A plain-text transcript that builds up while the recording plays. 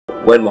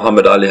when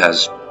Muhammad Ali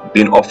has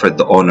been offered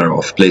the honor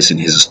of placing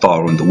his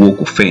star on the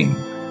Walk of Fame,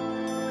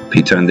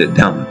 he turned it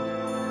down.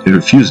 He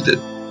refused it.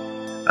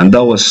 And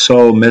that was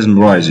so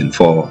mesmerizing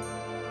for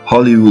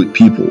Hollywood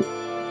people,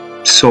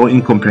 so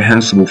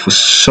incomprehensible for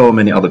so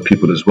many other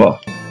people as well.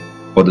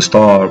 For the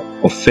Star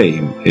of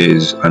Fame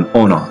is an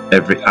honor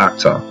every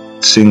actor,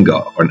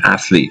 singer, or an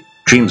athlete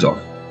dreams of.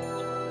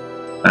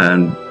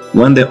 And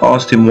when they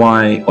asked him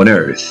why on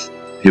earth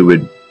he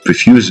would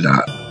refuse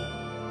that,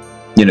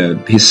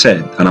 he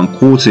said, and I'm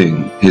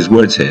quoting his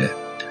words here,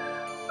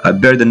 "I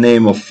bear the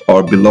name of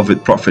our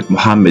beloved Prophet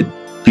Muhammad,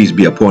 peace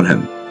be upon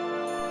him.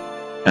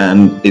 And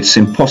it's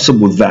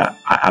impossible that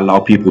I allow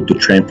people to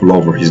trample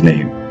over his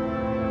name."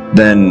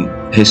 Then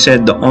he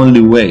said, "The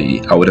only way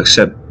I would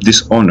accept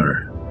this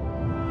honor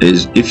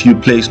is if you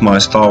place my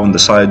star on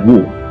the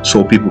sidewalk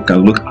so people can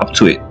look up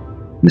to it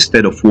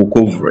instead of walk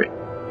over it."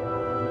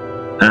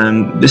 And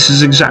this is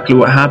exactly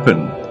what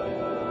happened.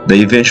 They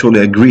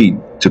eventually agreed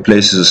to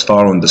place his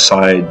star on the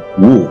side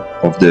wall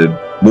of the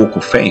Walk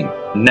of Fame.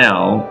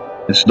 Now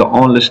it's the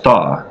only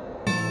star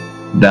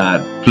that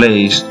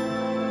placed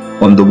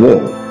on the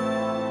wall,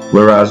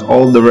 whereas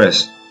all the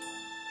rest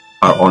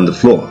are on the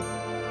floor.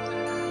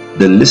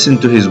 They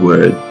listened to his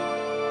word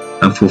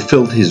and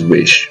fulfilled his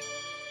wish.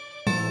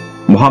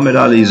 Muhammad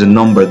Ali is a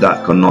number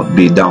that cannot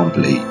be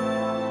downplayed.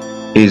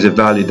 He is a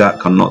value that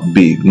cannot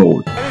be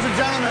ignored. Ladies and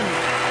gentlemen,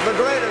 the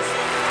greatest.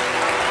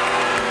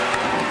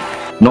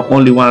 Not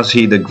only was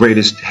he the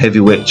greatest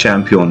heavyweight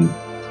champion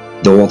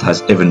the world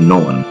has ever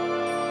known,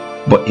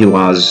 but he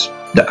was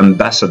the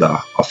ambassador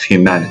of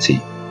humanity,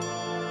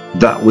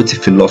 that witty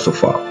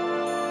philosopher,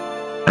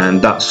 and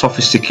that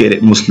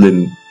sophisticated Muslim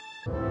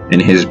in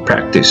his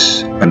practice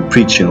and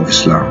preaching of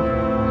Islam.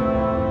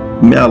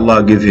 May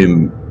Allah give him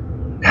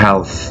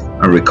health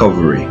and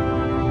recovery,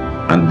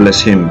 and bless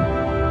him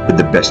with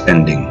the best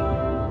ending.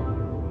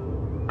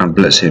 And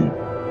bless him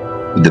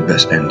with the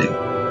best ending.